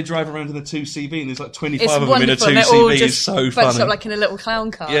the fact they drive around in a 2CV and there's like 25 of them in a 2CV is so funny. Up like in a little clown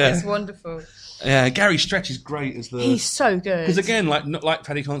car. Yeah. It's wonderful. Yeah, Gary Stretch is great as the. He's so good. Because again, like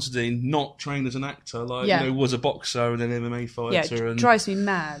Paddy Considine, not trained as an actor, was a boxer and an MMA fighter. Yeah, drives me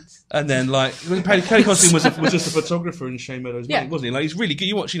mad. And then Paddy Considine was just a photographer in Shane Meadows' mate, wasn't he? Like he's really good.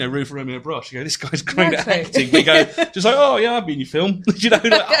 You watch, Roof Romeo Brush. You go, this guy's great at acting. We go, just like, oh yeah, I've been in your film.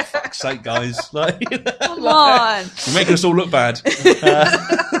 Oh fuck's sake, guys! Come on, you're making us all look bad.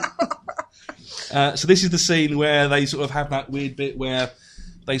 So this is the scene where they sort of have that weird bit where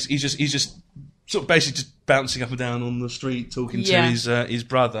he's just sort of basically just bouncing up and down on the street talking to his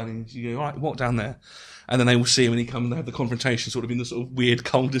brother, and you go, all right, walk down there. And then they will see him when he comes and they have the confrontation sort of in the sort of weird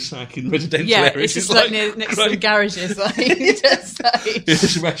cul-de-sac in residential areas. Yeah, it's just like next to the garages.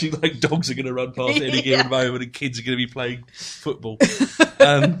 Just imagine like dogs are going to run past at any given moment and kids are going to be playing football.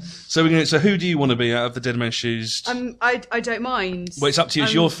 So who do you want to be out of the Dead Man Shoes? I don't mind. Well, it's up to you.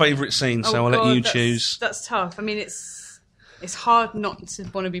 It's your favourite scene, so I'll let you choose. That's tough. I mean, it's hard not to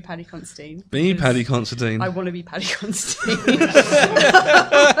want to be Paddy Considine. Be Paddy Considine. I want to be Paddy Considine.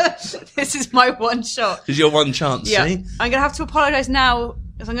 This is my one shot. This is your one chance, see? I'm going to have to apologise now,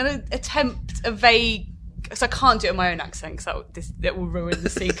 because I'm going to attempt a vague... Because I can't do it in my own accent, because that will ruin the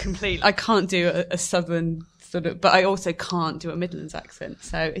scene completely. I can't do a southern... but I also can't do a Midlands accent,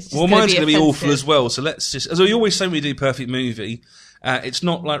 so it's just mine's going to be awful as well, so let's just... As we always say when we do Perfect Movie... it's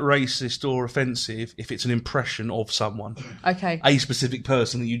not like racist or offensive if it's an impression of someone. Okay. A specific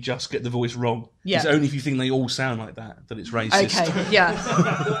person that you just get the voice wrong. Yeah. It's only if you think they all sound like that it's racist. Okay, yeah.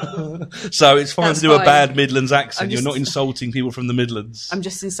 So it's fine to do a bad Midlands accent. You're not insulting people from the Midlands. I'm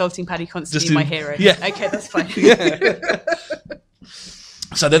just insulting Paddy Considine, my hero. Yeah. Okay, that's fine. Yeah.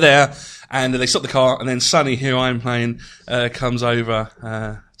 So they're there, and they stop the car, and then Sonny, who I'm playing, comes over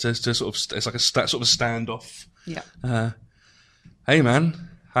to sort of... It's like a sort of a standoff. Yeah. Hey man,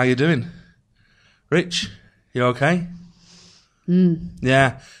 how you doing? Rich, you okay?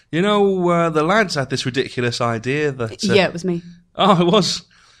 Yeah. The lads had this ridiculous idea that... yeah, it was me. Oh, it was?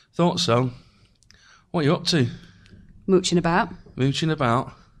 Thought so. What are you up to? Mooching about. Mooching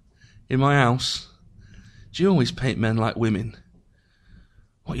about? In my house? Do you always paint men like women?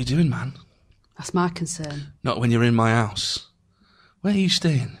 What are you doing, man? That's my concern. Not when you're in my house. Where are you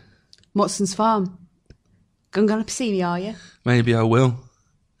staying? Watson's Farm. Going to see me, are you? Maybe I will.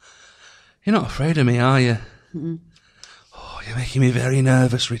 You're not afraid of me, are you? Mm-mm. Oh, you're making me very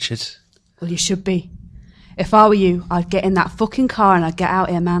nervous, Richard. Well, you should be. If I were you, I'd get in that fucking car and I'd get out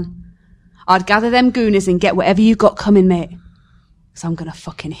here, man. I'd gather them goonies and get whatever you got coming, mate. Because I'm going to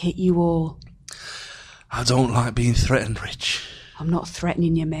fucking hit you all. I don't like being threatened, Rich. I'm not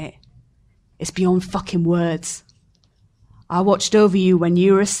threatening you, mate. It's beyond fucking words. I watched over you when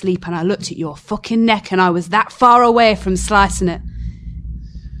you were asleep and I looked at your fucking neck and I was that far away from slicing it.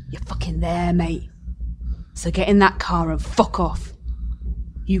 You're fucking there, mate. So get in that car and fuck off.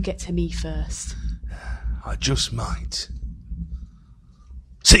 You get to me first. I just might.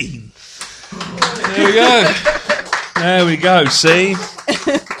 Scene. There we go. There we go, see?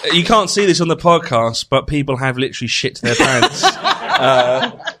 You can't see this on the podcast, but people have literally shit their pants.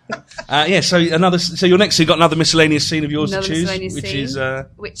 So your next scene, got another miscellaneous scene of yours to choose,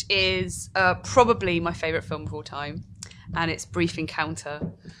 which is probably my favourite film of all time, and it's Brief Encounter.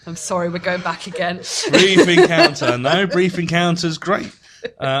 I'm sorry, we're going back again. Brief Encounter, no, Brief Encounter's great.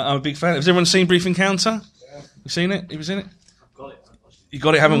 I'm a big fan. Has everyone seen Brief Encounter? You seen it? Have you seen it? You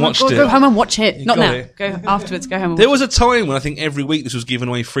got it, haven't watched it. Go home and watch it. Not now. Go afterwards, go home and watch it. There was a time when I think every week this was given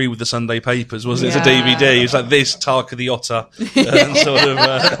away free with the Sunday papers, wasn't it? It's a DVD. It's like this, Tarka the Otter. Sort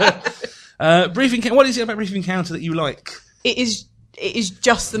of. Brief Encounter. What is it about Brief Encounter that you like? It is it is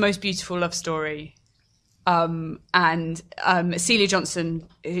just the most beautiful love story. And Celia Johnson,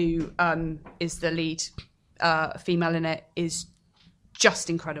 who is the lead female in it, is just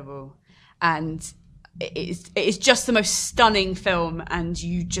incredible. And it is just the most stunning film, and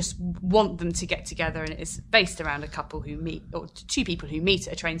you just want them to get together. And it's based around a couple who meet, or two people who meet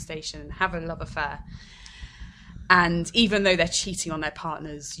at a train station and have a love affair. And even though they're cheating on their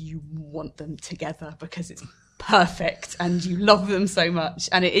partners, you want them together because it's perfect and you love them so much.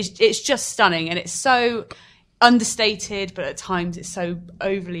 And it's just stunning, and it's so understated, but at times it's so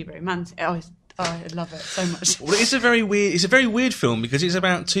overly romantic. I love it so much. Well, it's a very weird film because it's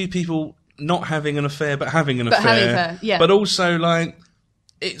about two people not having an affair but having an affair. Yeah. But also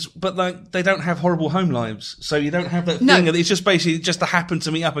they don't have horrible home lives, so you don't have that thing. No. It's just basically just to happen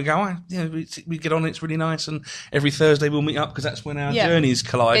to meet up and go, we get on, it's really nice, and every Thursday we'll meet up because that's when our journeys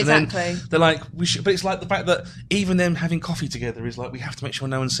collide. Exactly. And then they're like, but it's like the fact that even them having coffee together is like, we have to make sure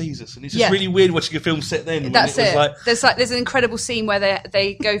no one sees us, and it's just really weird watching a film set then. That's it. There's There's an incredible scene where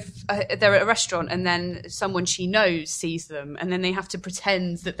they go, they're at a restaurant, and then someone she knows sees them, and then they have to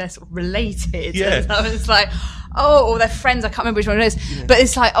pretend that they're sort of related. Yeah. And it's like, or they're friends. I can't remember which one it is, but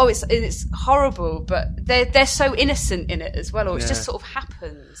it's like, it's horrible, but they're so innocent in it as well, or it just sort of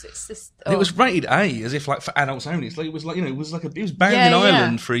happens. It's just. It was rated A, as if like for adults only. It's like it was banned in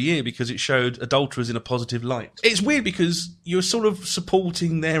Ireland for a year because it showed adulterers in a positive light. It's weird because you're sort of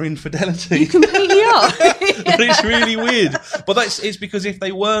supporting their infidelity. You completely are. But it's really weird. But it's because if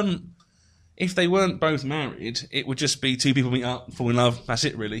they weren't both married, it would just be two people meet up, fall in love. That's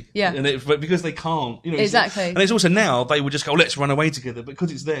it, really. Yeah. But because they can't, Exactly. And it's also now they would just go, let's run away together. But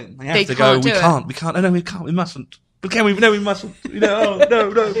because it's them, they have to go. Can't We can't. No, we can't. We mustn't. But can we? No, we mustn't. No,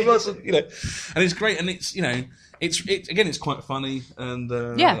 we mustn't. And it's great, and it's quite funny, and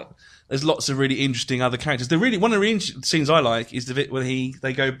there's lots of really interesting other characters. One of the scenes I like is the bit where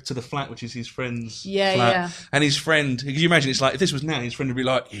they go to the flat, which is his friend's flat, and his friend. Can you imagine? It's like if this was now, his friend would be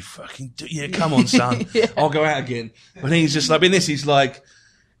like, "You fucking come on, son, I'll go out again." But he's just like in this, he's like,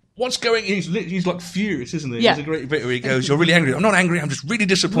 "What's going?" He's like furious, isn't he? Yeah. There's a great bit where he goes, "You're really angry." "I'm not angry. I'm just really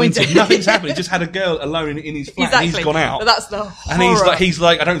disappointed. Nothing's happened. He just had a girl alone in his flat. Exactly. And he's gone out." But that's the horror. And he's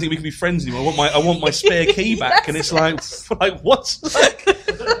like, "I don't think we can be friends anymore. I want my spare key back." And it's like what?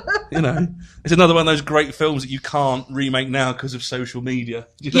 It's another one of those great films that you can't remake now because of social media.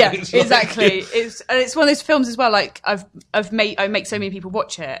 Exactly. It's one of those films as well. Like I make so many people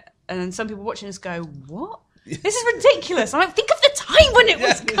watch it, and then some people watch it and just go, "What? This is ridiculous." I'm like, think of the time when it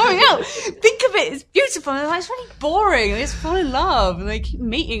was coming out. Think of it. It's beautiful. And I'm like, it's really boring. They just fall in love and they keep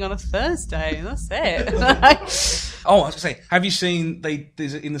meeting on a Thursday, and that's it. I was going to say, have you seen,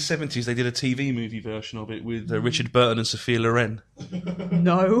 in the 70s, they did a TV movie version of it with Richard Burton and Sophia Loren?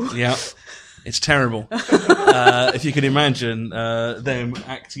 No. Yeah. It's terrible. If you can imagine them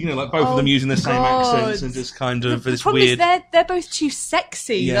acting, like both of them using the same accents and just kind of this weird. The problem is they're both too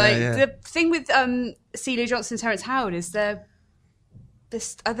sexy. Yeah. The thing with Celia Johnson and Terrence Howard is they're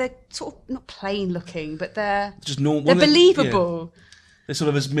sort of not plain looking, but they're just normal. They're believable. Yeah. They're sort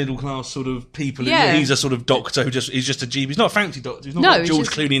of as middle class sort of people. Yeah. He's a sort of doctor he's just a GP. He's not a fancy doctor. He's not like George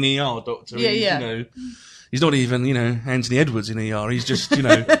Clooney in ER doctor. Yeah, he's not even Anthony Edwards in ER. He's just he's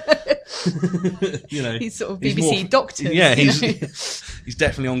sort of BBC doctor. Yeah, he's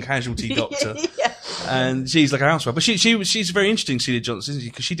definitely on Casualty Doctor. Yeah. And she's like a housewife, but she's very interesting, Celia Johnson,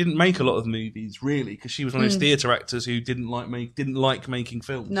 because she didn't make a lot of movies really, because she was one of those theatre actors who didn't like making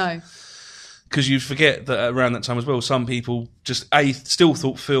films. No. Because you forget that around that time as well, some people just still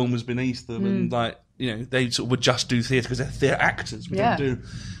thought film was beneath them, and they sort of would just do theatre because they're actors.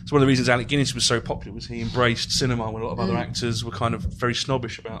 It's one of the reasons Alec Guinness was so popular, was he embraced cinema when a lot of other actors were kind of very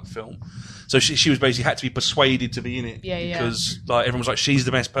snobbish about film. So she was basically had to be persuaded to be in it because like everyone was like, she's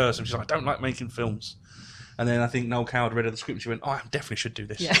the best person. She's like, I don't like making films. And then I think Noel Coward read the script and she went, I definitely should do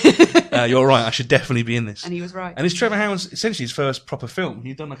this. Yeah. You're right, I should definitely be in this. And he was right. And it's Trevor Howard's essentially his first proper film.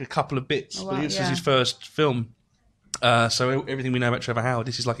 He'd done like a couple of bits, but this is his first film. So everything we know about Trevor Howard,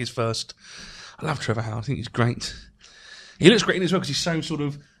 this is like his first. I love Trevor Howard. I think he's great. He looks great in it as well because he's so sort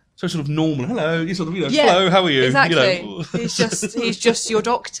of normal. Hello, he's sort of hello, how are you? Exactly. He's just your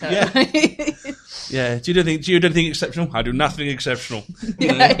doctor. Yeah. Yeah. Do you do anything exceptional? I do nothing exceptional.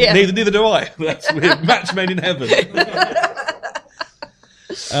 Neither do I. That's weird. Match made in heaven.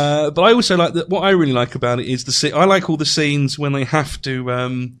 But I also like that. What I really like about it is I like all the scenes when they have to,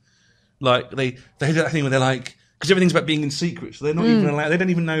 they do that thing where they're like, because everything's about being in secret, so they're not even allowed. They don't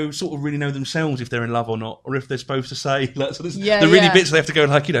even really know themselves if they're in love or not, or if they're supposed to say. So the really bits they have to go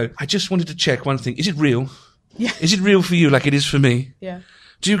I just wanted to check one thing: is it real? Yeah. Is it real for you, like it is for me? Yeah.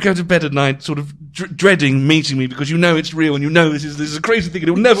 do you go to bed at night sort of dreading meeting me because you know it's real and you know this is a crazy thing and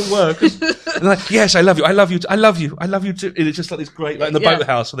it will never work? And like, yes, I love you, I love you, I love you, I love you too. And it's just like this great, like in the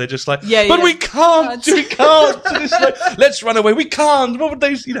boathouse, where they're just like, but we can't. And it's like, let's run away. We can't. What would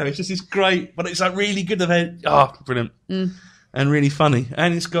they? You know, it's just this great, but it's like really good event. Oh, brilliant. And really funny.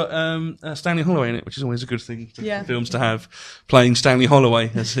 And it's got Stanley Holloway in it, which is always a good thing for films to have, playing Stanley Holloway,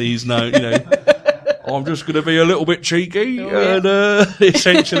 as he's known, you know. I'm just going to be a little bit cheeky and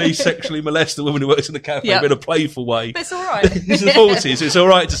essentially sexually molest the woman who works in the cafe in a playful way. But it's all right. It's the 40s. It's all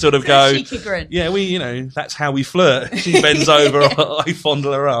right to sort of go, a cheeky grin. Yeah, you know, that's how we flirt. She bends over, I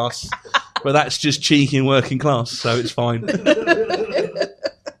fondle her ass. But that's just cheeky and working class, so it's fine.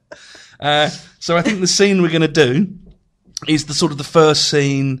 So I think the scene we're going to do is the sort of the first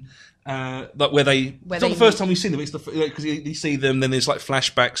scene like where it's not the first time we've seen them. It's because you see them, then there's like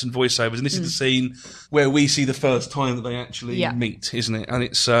flashbacks and voiceovers, and this is the scene where we see the first time that they actually meet, isn't it? And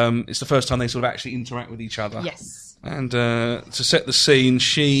it's the first time they sort of actually interact with each other. Yes. And to set the scene,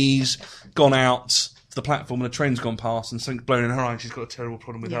 she's gone out to the platform and a train's gone past and something's blown in her eye. She's got a terrible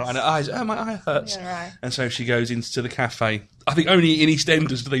problem with her eye, and her eyes. Oh, my eye hurts. Yeah, right. And so she goes into the cafe. I think only in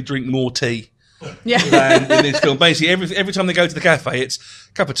EastEnders do they drink more tea. Yeah. Than in this film. Basically, every time they go to the cafe, it's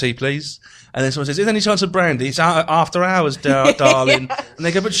cup of tea, please. And then someone says, "Is there any chance of brandy?" It's after hours, darling. And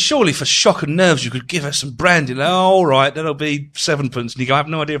they go, "But surely for shock and nerves, you could give us some brandy." Like, oh, all right, that'll be 7p. And you go, "I have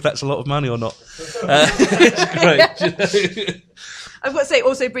no idea if that's a lot of money or not." It's great. I've got to say,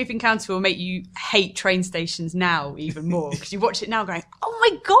 also, Brief Encounter will make you hate train stations now even more, because you watch it now going, oh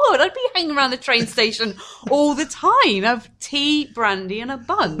my God, I'd be hanging around the train station all the time. Have tea, brandy and a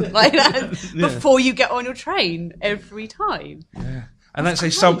bun like that before you get on your train every time. Yeah. And that's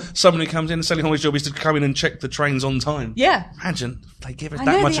someone who comes in and Sally Holloway's job is to come in and check the trains on time. Yeah. Imagine if they give it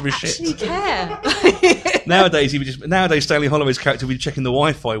that much of a shit. Actually care. Nowadays, Stanley Holloway's character would be checking the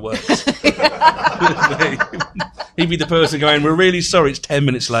Wi-Fi works. He'd be the person going, "We're really sorry, it's 10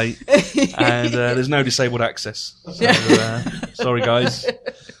 minutes late, and there's no disabled access. So, sorry, guys."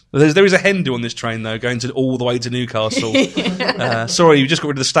 There is a hen do on this train, though, going all the way to Newcastle. Sorry, you just got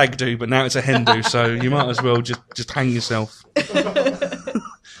rid of the stag do, but now it's a hen do, so you might as well just hang yourself.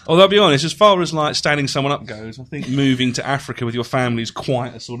 Although I'll be honest, as far as like standing someone up goes, I think moving to Africa with your family is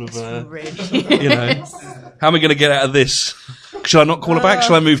quite a sort of, you know, how am I going to get out of this? Shall I not call her back?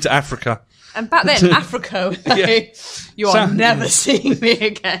 Shall I move to Africa? And back then, Africa, you are never seeing me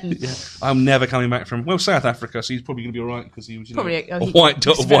again. Yeah. I'm never coming back from, South Africa, so he's probably going to be all right because he was, you know, probably, a white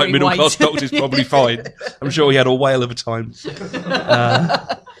middle-class doctor is probably fine. I'm sure he had a whale of a time.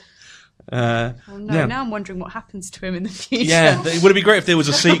 Now I'm wondering what happens to him in the future. Yeah, it would be great if there was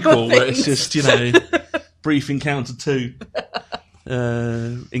a sequel where it's just, you know, Brief Encounter 2.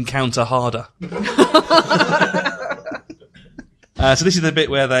 Encounter Harder. So this is the bit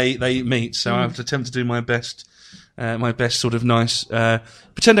where they meet. So I have to attempt to do my best sort of nice,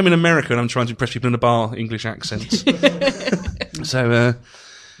 pretend I'm in America and I'm trying to impress people in a bar English accent. So,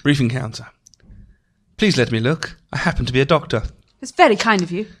 Brief Encounter. Please let me look. I happen to be a doctor. It's very kind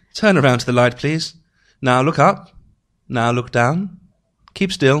of you. Turn around to the light, please. Now look up. Now look down.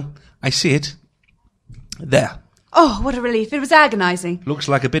 Keep still. I see it. There. Oh, what a relief. It was agonising. Looks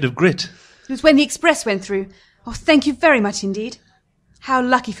like a bit of grit. It was when the express went through. Oh, thank you very much indeed. How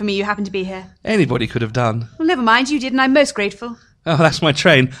lucky for me you happened to be here. Anybody could have done. Well, never mind, you did, and I'm most grateful. Oh, that's my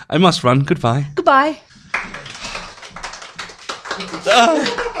train. I must run. Goodbye. Goodbye.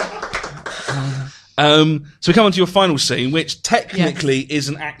 So we come on to your final scene, which technically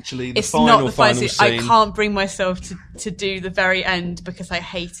isn't actually the final scene. I can't bring myself to do the very end because I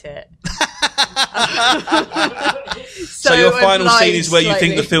hate it. So your final scene is where you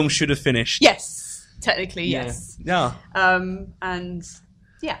think the film should have finished? Yes. Technically, yes. Yeah. And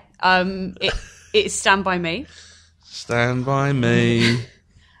yeah. It's Stand By Me. Stand By Me.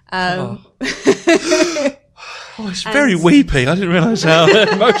 It's very weepy. I didn't realise how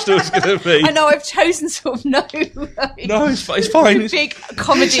emotional it's going to be. I know, I've chosen sort of no, it's fine. Big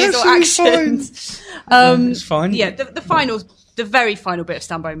comedies or actions. It's fine. Yeah, the very final bit of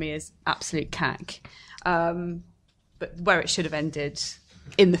Stand By Me is absolute cack. But where it should have ended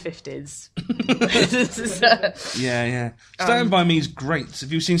in the 50s. Yeah. Stand By Me is great.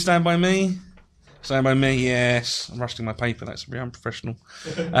 Have you seen Stand By Me? Stand By Me, yes. I'm rustling my paper. That's very unprofessional.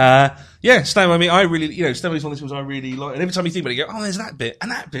 Stand By Me. I really, Stand By Me is one of the films I really like. And every time you think about it, you go, oh, there's that bit,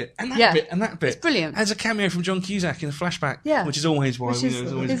 and that bit, and that bit, and that bit. It's brilliant. There's a cameo from John Cusack in a flashback, which is always why.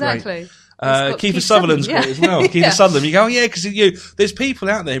 It's always exactly. great. Kiefer Sutherland's great as well. Kiefer Sutherland, you go, oh yeah, because there's people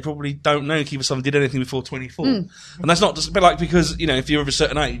out there who probably don't know Kiefer Sutherland did anything before 24. And that's not just, but like, because, you know, if you're of a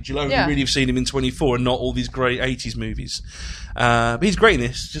certain age, you'll only really have seen him in 24 and not all these great 80s movies. But he's great in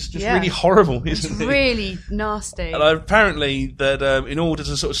this, just really horrible, isn't he? Really nasty. And apparently that in order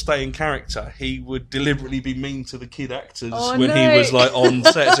to sort of stay in character, he would deliberately be mean to the kid actors when he was like on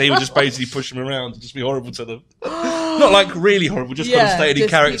set. So he would just basically push them around and just be horrible to them. Not like really horrible, just kind of stayed in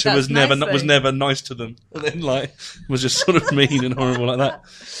character, was never nice to them. And then like was just sort of mean and horrible like that,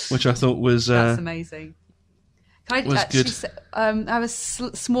 which I thought was that's amazing. Can I actually say, I have a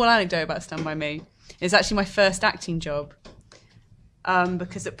small anecdote about Stand By Me. It's actually my first acting job.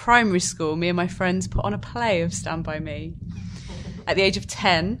 Because at primary school, me and my friends put on a play of Stand By Me. At the age of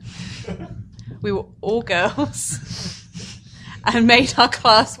 10, we were all girls and made our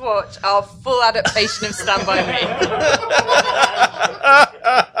class watch our full adaptation of Stand By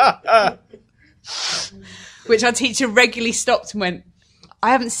Me. Which our teacher regularly stopped and went, I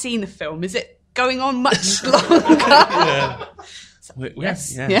haven't seen the film. Is it going on much longer?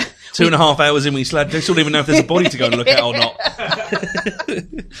 Yes. Yeah. 2.5 hours in, we still don't even know if there's a body to go and look at or not.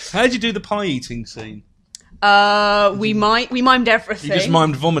 How did you do the pie eating scene? We mimed everything. You just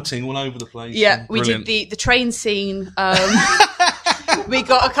mimed vomiting all over the place. Yeah, we did the train scene. We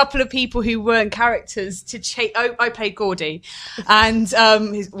got a couple of people who weren't characters to chase. I played Gordy, and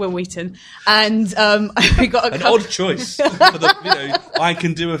Will Wheaton, and we got an odd choice. For the, I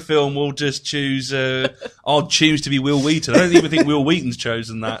can do a film. We'll just choose. I'll choose to be Will Wheaton. I don't even think Will Wheaton's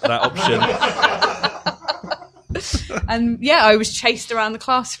chosen that option. And I was chased around the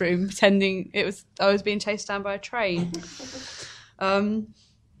classroom pretending I was being chased down by a train.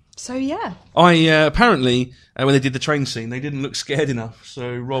 So yeah, I apparently when they did the train scene, they didn't look scared enough.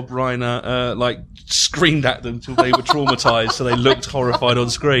 So Rob Reiner screamed at them till they were traumatized, so they looked horrified on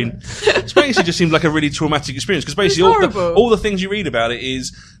screen. It basically just seemed like a really traumatic experience because basically all the things you read about it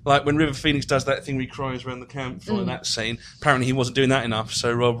is like when River Phoenix does that thing where he cries around the campfire. That scene, apparently he wasn't doing that enough.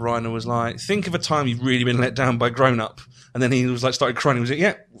 So Rob Reiner was like, "Think of a time you've really been let down by grown up." And then he was like, started crying. He was like,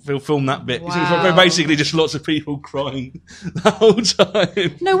 "Yeah, we'll film that bit." Wow. So it was basically just lots of people crying the whole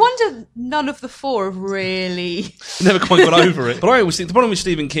time. No wonder none of the four have really never quite got over it. But I always think the problem with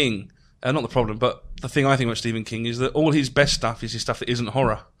Stephen King, not the problem, but the thing I think about Stephen King is that all his best stuff is his stuff that isn't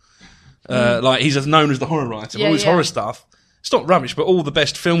horror. Like he's known as the horror writer. All his horror stuff, it's not rubbish, but all the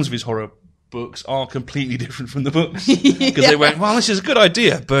best films of his horror books are completely different from the books because they went, "Well, this is a good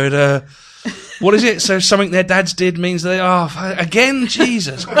idea, but." What is it? So something their dads did means they again,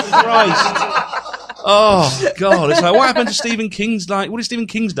 Jesus Christ. Oh God. It's like, what happened to Stephen King's, what did Stephen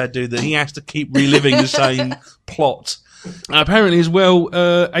King's dad do that he has to keep reliving the same plot? Apparently as well,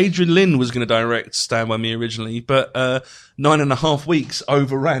 Adrian Lin was going to direct Stand By Me originally, but 9.5 weeks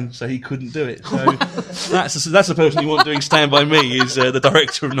overran, so he couldn't do it. So that's the person you want doing Stand By Me is the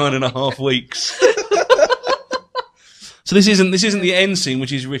director of 9.5 weeks. So this isn't the end scene,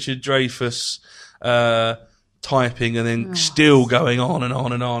 which is Richard Dreyfuss typing and then still going on and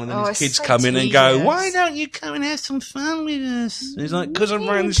on and on, and then his kids come in and go, "Why don't you come and have some fun with us?" And he's like, "Because I'm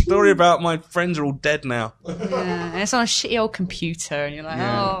writing this story about my friends are all dead now." Yeah, and it's on a shitty old computer, and you're like,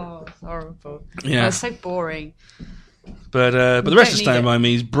 "Oh, it's horrible." Yeah, it's so boring. But the rest of Stand By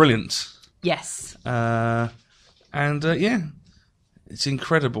Me is brilliant. Yes. It's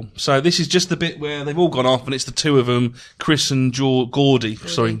incredible. So this is just the bit where they've all gone off, and it's the two of them, Chris and Gordy.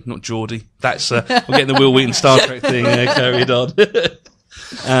 Sorry, not Geordie. That's we're getting the Will Wheaton Star Trek thing carried on.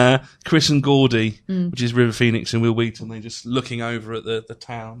 Chris and Gordy, which is River Phoenix and Will Wheaton. They're just looking over at the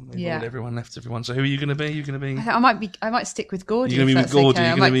town. They've all everyone left everyone. So who are you going to be? You're going to be? I might stick with Gordy. You're going to be with Gordy. Okay.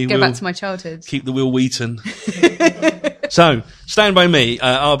 I might go back to my childhood. Keep the Will Wheaton. So Stand By Me.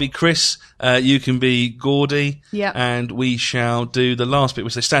 I'll be Chris. You can be Gordy. Yeah. And we shall do the last bit,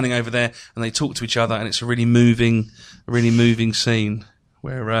 which they're standing over there and they talk to each other, and it's a really moving scene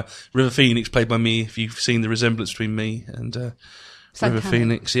where River Phoenix, played by me. If you've seen the resemblance between me and River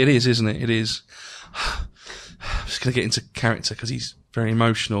Phoenix, it is, isn't it? It is. I'm just going to get into character because he's very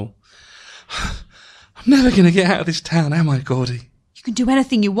emotional. I'm never going to get out of this town, am I, Gordy? You can do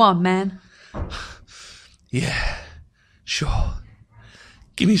anything you want, man. Yeah, sure.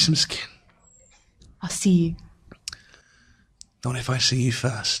 Give me some skin. I'll see you. Not if I see you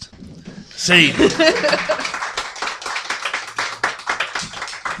first. See.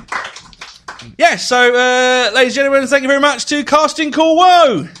 Yes, so, ladies and gentlemen, thank you very much to Casting Call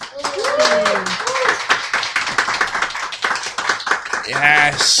Whoa!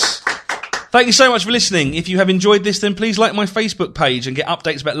 Yes. Thank you so much for listening. If you have enjoyed this, then please like my Facebook page and get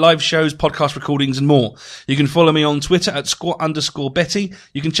updates about live shows, podcast recordings and more. You can follow me on Twitter at @squat_Betty.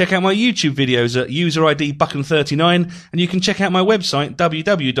 You can check out my YouTube videos at user ID Buchan39, and you can check out my website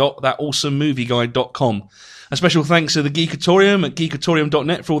www.thatawesomemovieguide.com. A special thanks to the Geekatorium at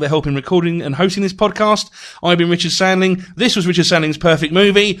geekatorium.net for all their help in recording and hosting this podcast. I've been Richard Sandling. This was Richard Sandling's Perfect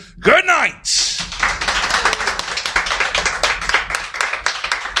Movie. Good night!